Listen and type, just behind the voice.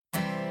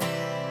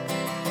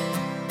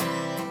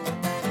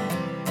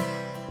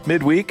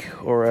midweek,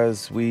 or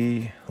as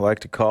we like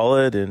to call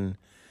it in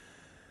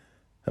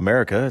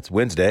America, it's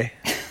Wednesday.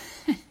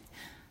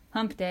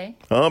 Hump day.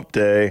 Hump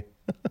day.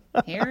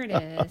 Here it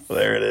is.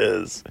 There it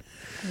is.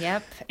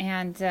 Yep.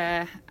 And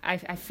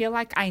I feel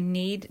like I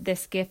need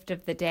this gift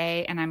of the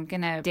day, and I'm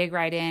going to dig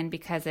right in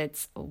because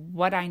it's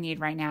what I need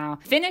right now.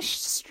 Finish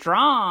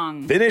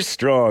strong. Finish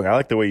strong. I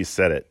like the way you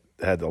said it.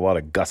 It had a lot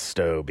of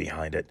gusto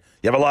behind it.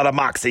 You have a lot of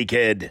moxie,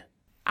 kid.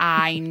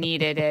 I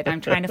needed it. I'm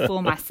trying to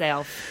fool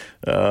myself.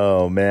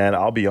 Oh, man.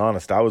 I'll be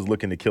honest. I was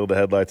looking to kill the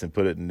headlights and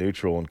put it in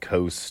neutral and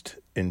coast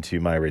into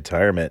my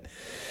retirement.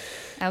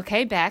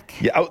 Okay, Beck.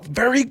 Yeah, oh,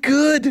 very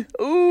good.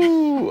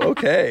 Ooh,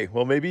 okay.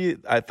 Well, maybe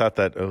I thought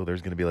that,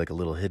 there's going to be like a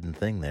little hidden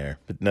thing there.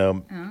 But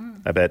no,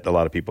 I bet a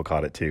lot of people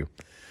caught it too.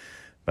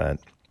 But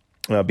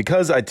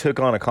because I took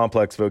on a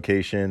complex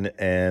vocation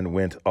and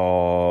went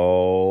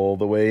all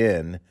the way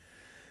in.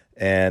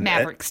 And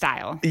Maverick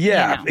style.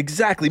 Yeah, you know.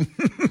 Exactly.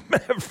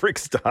 Maverick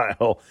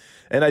style.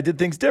 And I did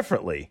things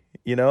differently,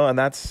 and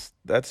that's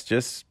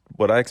just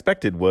what I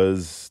expected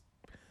was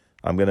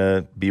I'm going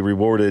to be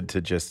rewarded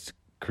to just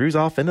cruise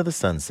off into the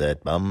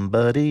sunset.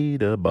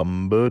 Bum-ba-dee-da,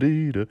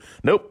 bum-ba-dee-da.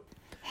 Nope.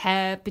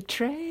 Happy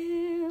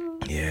trail.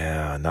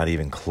 Yeah, not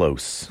even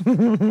close.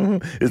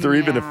 Is there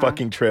even a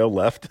fucking trail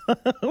left?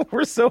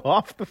 We're so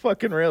off the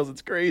fucking rails.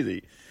 It's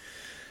crazy.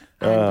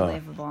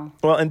 Unbelievable.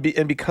 Well, and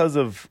because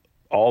of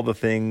all the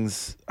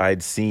things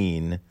I'd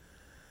seen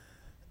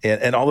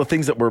and all the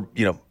things that were,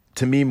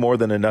 to me more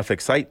than enough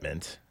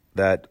excitement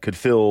that could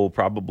fill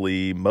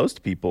probably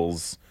most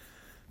people's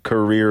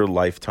career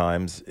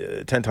lifetimes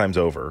 10 times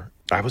over.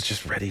 I was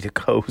just ready to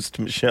coast,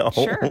 Michelle.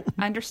 Sure,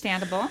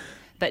 understandable,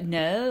 but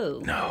no.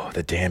 No,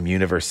 the damn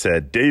universe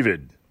said,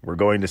 David, we're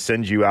going to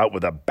send you out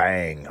with a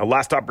bang. A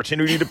last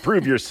opportunity to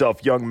prove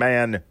yourself, young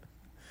man.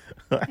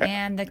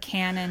 And the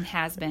cannon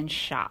has been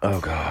shot. Oh,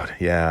 God,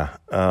 yeah.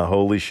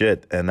 Holy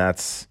shit. And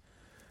that's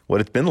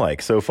what it's been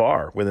like so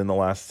far within the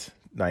last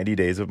 90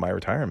 days of my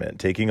retirement.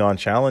 Taking on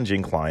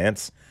challenging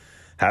clients,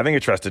 having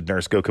a trusted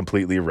nurse go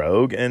completely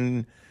rogue,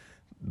 and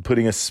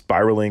putting us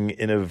spiraling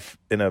in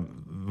a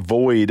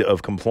void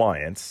of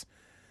compliance.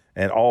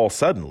 And all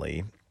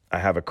suddenly, I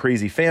have a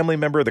crazy family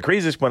member, the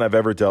craziest one I've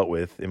ever dealt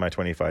with in my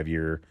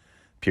 25-year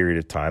period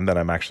of time, that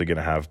I'm actually going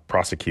to have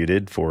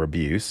prosecuted for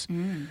abuse.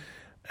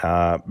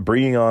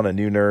 Bringing on a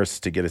new nurse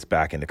to get us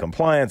back into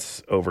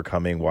compliance,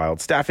 overcoming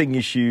wild staffing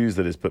issues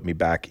that has put me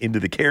back into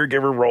the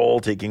caregiver role,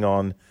 taking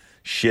on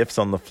shifts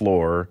on the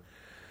floor.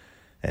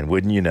 And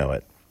wouldn't you know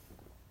it,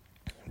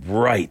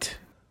 right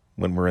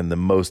when we're in the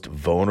most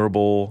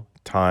vulnerable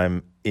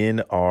time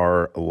in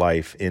our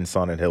life in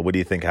Sonnet Hill, what do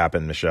you think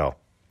happened, Michelle?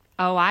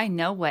 Oh, I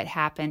know what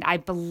happened. I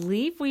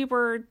believe we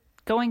were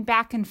going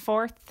back and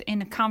forth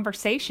in a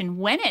conversation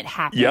when it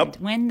happened,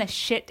 when the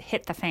shit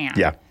hit the fan.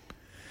 Yeah.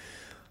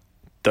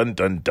 Dun,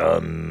 dun,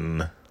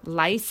 dun.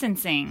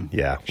 Licensing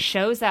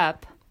shows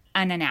up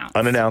unannounced.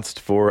 Unannounced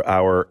for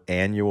our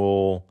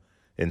annual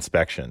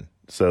inspection.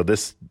 So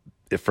this,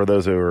 for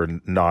those who are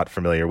not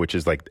familiar, which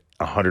is like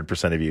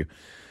 100% of you,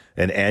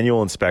 an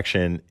annual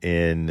inspection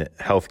in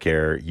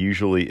healthcare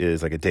usually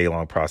is like a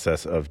day-long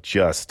process of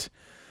just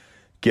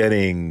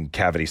getting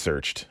cavity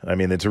searched. I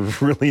mean, it's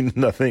really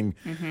nothing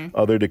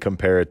other to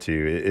compare it to.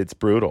 It's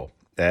brutal.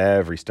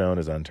 Every stone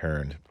is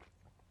unturned.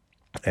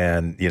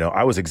 And,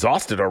 I was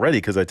exhausted already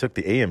because I took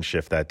the AM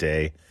shift that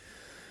day,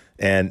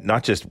 and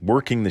not just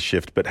working the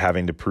shift, but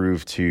having to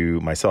prove to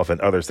myself and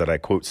others that I,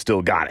 quote,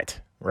 still got it,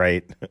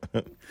 right?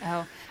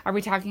 Oh, are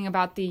we talking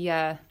about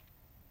the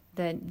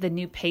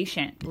new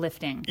patient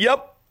lifting?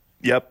 Yep.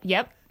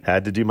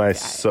 Had to do my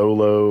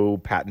solo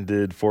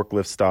patented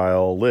forklift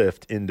style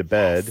lift into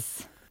bed.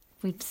 Yes.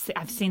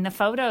 I've seen the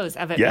photos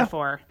of it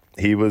before.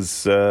 He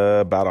was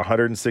about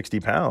 160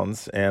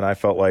 pounds, and I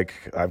felt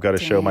like I've got to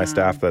show my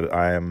staff that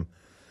I am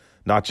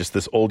not just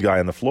this old guy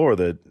on the floor,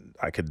 that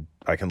I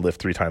can lift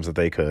 3 times that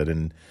they could,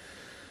 and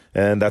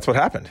that's what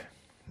happened.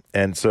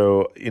 And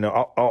so,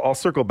 I'll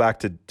circle back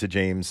to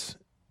James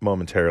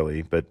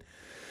momentarily, but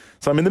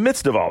so I'm in the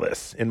midst of all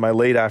this in my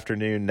late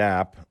afternoon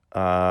nap,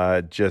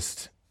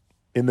 just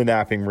in the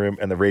napping room,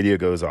 and the radio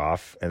goes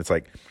off, and it's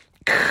like,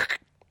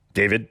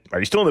 David, are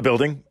you still in the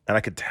building? And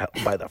I could tell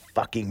by the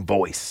fucking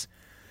voice.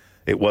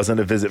 It wasn't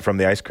a visit from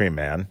the ice cream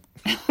man.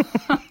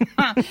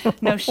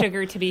 No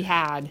sugar to be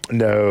had.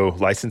 No,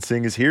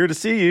 licensing is here to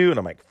see you. And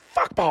I'm like,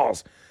 fuck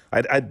balls.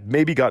 I'd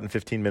maybe gotten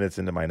 15 minutes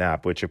into my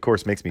nap, which of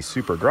course makes me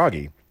super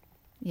groggy.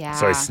 Yeah.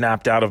 So I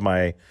snapped out of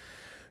my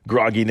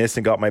grogginess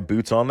and got my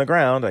boots on the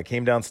ground. I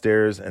came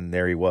downstairs, and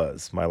there he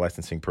was, my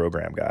licensing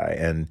program guy.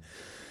 And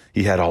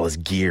he had all his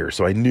gear.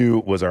 So I knew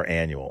it was our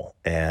annual.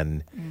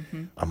 And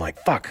I'm like,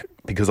 fuck,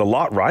 because a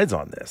lot rides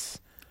on this.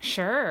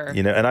 Sure.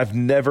 And I've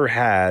never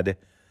had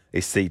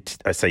a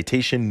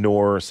citation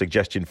nor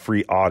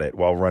suggestion-free audit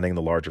while running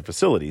the larger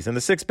facilities. And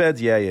the 6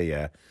 beds,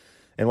 yeah.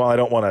 And while I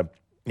don't want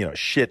to,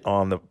 shit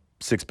on the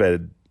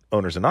 6-bed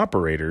owners and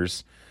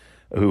operators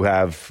who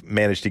have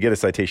managed to get a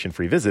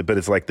citation-free visit, but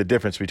it's like the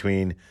difference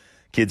between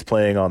kids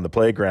playing on the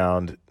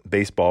playground,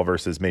 baseball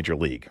versus major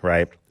league,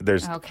 right?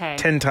 There's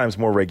 10 times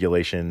more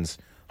regulations,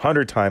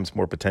 100 times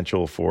more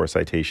potential for a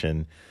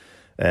citation.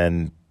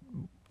 And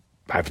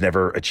I've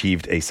never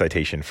achieved a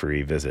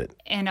citation-free visit.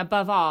 And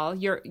above all,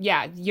 your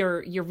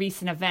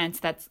recent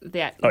events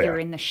you're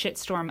in the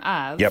shitstorm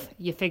of. Yep.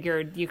 You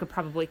figured you could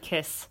probably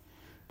kiss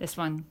this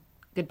one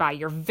goodbye.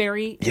 Your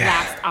very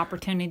last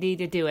opportunity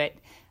to do it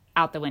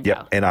out the window.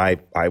 Yep. And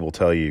I will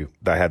tell you,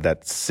 I had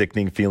that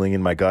sickening feeling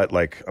in my gut,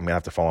 like I'm gonna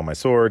have to fall on my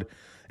sword.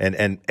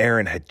 And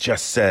Aaron had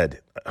just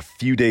said a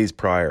few days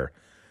prior,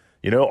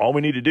 all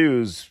we need to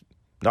do is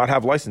not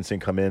have licensing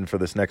come in for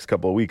this next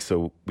couple of weeks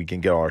so we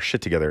can get all our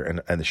shit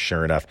together. And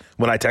sure enough,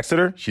 when I texted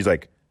her, she's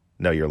like,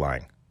 no, you're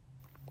lying.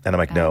 And I'm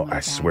like, no, I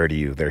swear to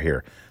you, they're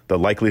here. The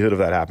likelihood of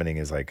that happening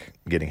is like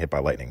getting hit by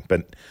lightning.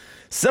 But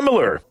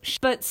similar.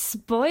 But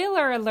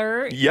spoiler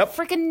alert, Yep.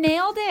 You freaking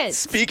nailed it.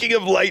 Speaking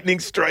of lightning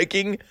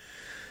striking,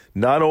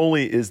 not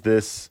only is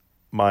this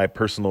my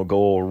personal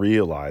goal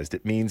realized,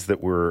 it means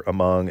that we're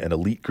among an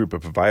elite group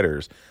of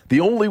providers, the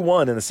only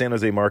one in the San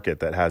Jose market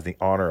that has the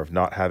honor of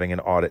not having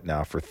an audit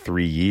now for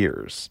 3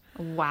 years.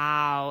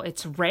 Wow.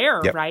 It's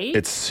rare, Yep. right?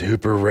 It's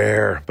super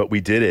rare, but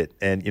we did it.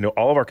 And,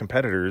 all of our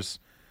competitors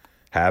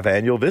have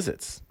annual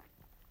visits.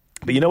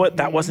 But you know what?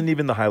 That wasn't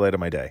even the highlight of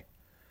my day.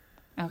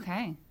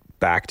 Okay.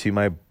 Back to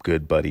my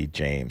good buddy,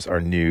 James, our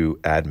new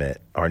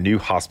admit, our new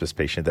hospice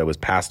patient that was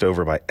passed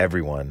over by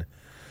everyone.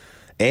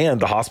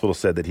 And the hospital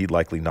said that he'd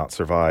likely not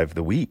survive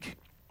the week.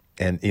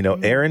 And,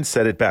 Aaron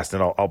said it best.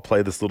 And I'll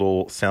play this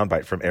little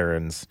soundbite from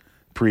Aaron's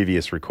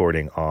previous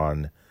recording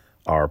on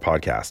our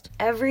podcast.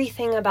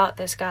 Everything about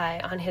this guy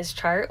on his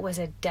chart was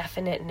a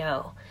definite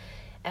no.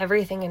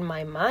 Everything in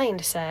my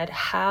mind said,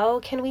 how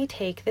can we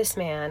take this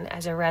man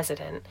as a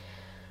resident?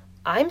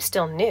 I'm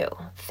still new.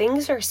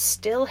 Things are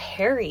still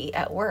hairy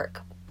at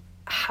work.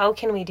 How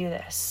can we do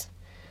this?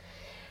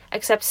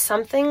 Except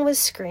something was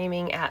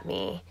screaming at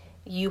me,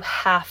 you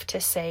have to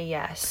say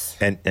yes.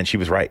 And she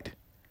was right.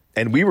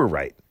 And we were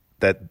right.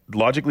 That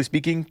logically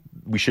speaking,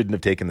 we shouldn't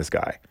have taken this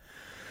guy.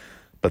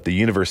 But the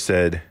universe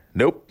said,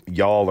 nope,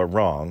 y'all are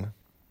wrong.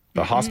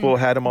 The hospital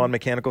had him on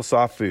mechanical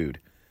soft food.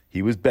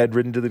 He was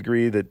bedridden to the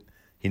degree that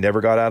he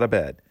never got out of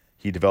bed.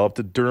 He developed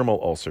a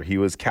dermal ulcer. He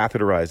was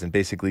catheterized and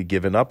basically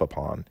given up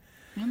upon.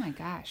 Oh my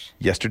gosh.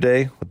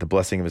 Yesterday, with the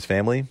blessing of his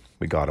family,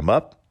 we got him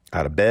up,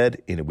 out of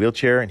bed, in a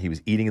wheelchair, and he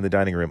was eating in the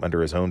dining room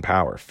under his own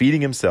power,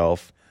 feeding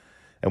himself.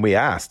 And we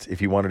asked if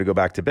he wanted to go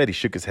back to bed. He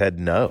shook his head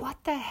no.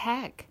 What the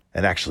heck?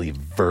 And actually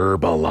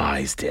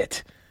verbalized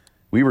it.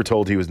 We were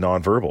told he was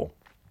nonverbal.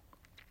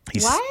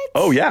 What?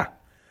 Oh, yeah.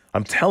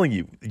 I'm telling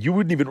you, you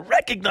wouldn't even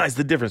recognize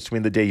the difference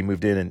between the day he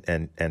moved in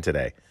and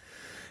today.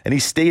 And he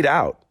stayed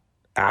out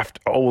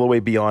all the way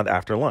beyond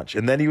after lunch.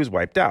 And then he was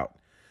wiped out.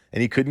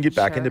 And he couldn't get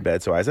back into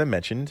bed. So as I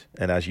mentioned,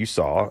 and as you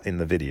saw in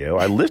the video,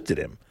 I lifted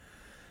him.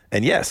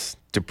 And yes,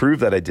 to prove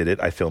that I did it,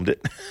 I filmed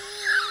it.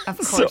 Of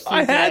course So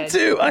I had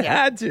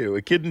did. to.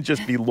 It couldn't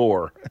just be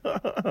lore.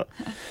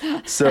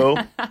 So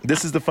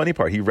this is the funny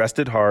part. He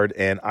rested hard,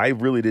 and I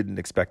really didn't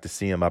expect to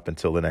see him up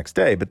until the next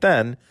day. But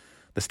then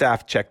the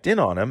staff checked in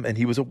on him, and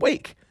he was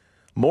awake.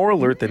 More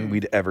alert than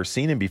we'd ever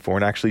seen him before,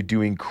 and actually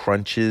doing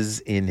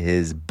crunches in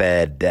his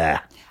bed.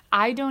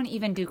 I don't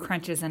even do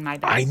crunches in my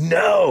bed. I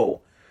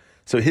know.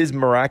 So his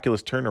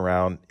miraculous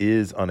turnaround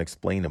is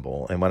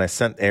unexplainable. And when I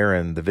sent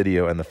Erin the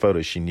video and the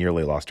photos, she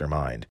nearly lost her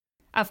mind.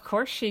 Of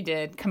course she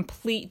did.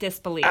 Complete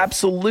disbelief.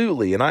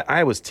 Absolutely. And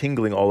I was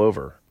tingling all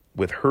over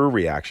with her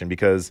reaction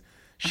because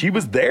she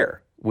was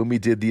there when we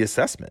did the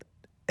assessment.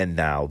 And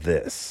now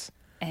this.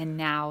 And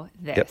now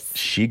this. Yep.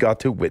 She got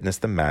to witness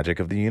the magic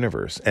of the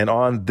universe. And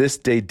on this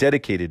day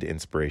dedicated to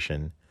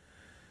inspiration,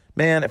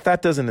 man, if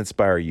that doesn't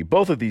inspire you,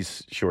 both of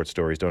these short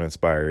stories don't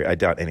inspire you, I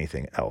doubt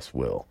anything else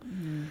will.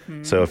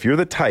 Mm-hmm. So if you're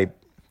the type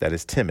that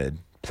is timid,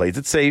 plays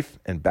it safe,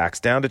 and backs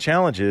down to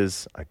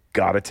challenges, I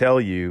gotta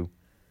tell you,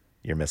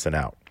 you're missing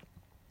out.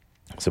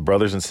 So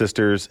brothers and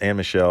sisters and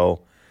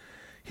Michelle,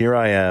 here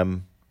I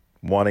am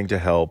wanting to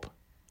help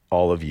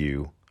all of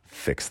you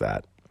fix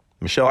that.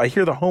 Michelle, I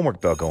hear the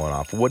homework bell going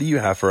off. What do you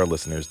have for our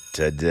listeners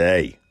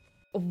today?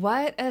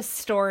 What a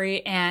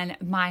story. And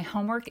my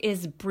homework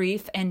is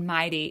brief and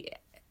mighty.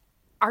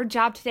 Our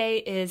job today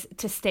is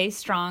to stay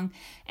strong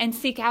and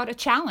seek out a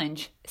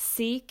challenge.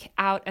 Seek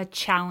out a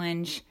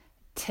challenge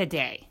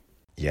today.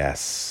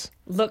 Yes.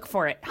 Look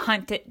for it.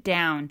 Hunt it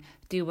down.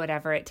 Do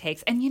whatever it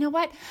takes. And you know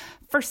what?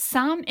 For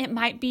some, it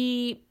might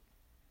be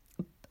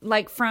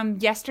like from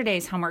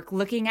yesterday's homework,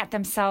 looking at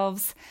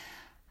themselves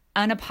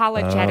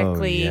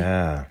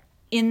unapologetically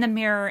in the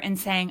mirror and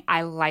saying,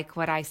 I like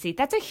what I see.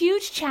 That's a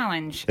huge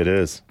challenge. It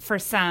is. For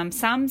some.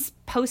 Some's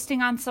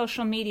posting on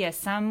social media.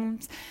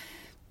 Some's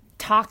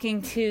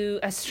talking to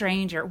a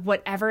stranger.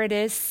 Whatever it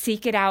is,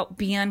 seek it out,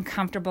 be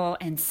uncomfortable,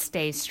 and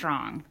stay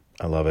strong.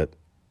 I love it.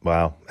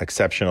 Wow.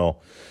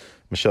 Exceptional.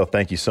 Michelle,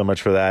 thank you so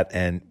much for that.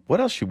 And what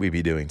else should we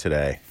be doing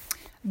today?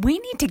 We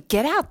need to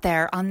get out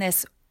there on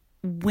this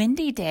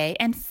windy day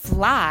and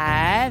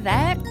fly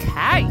that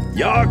kite.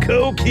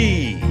 Yako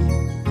Key.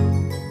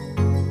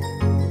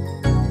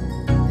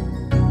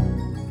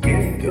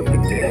 Gift of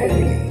the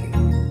day.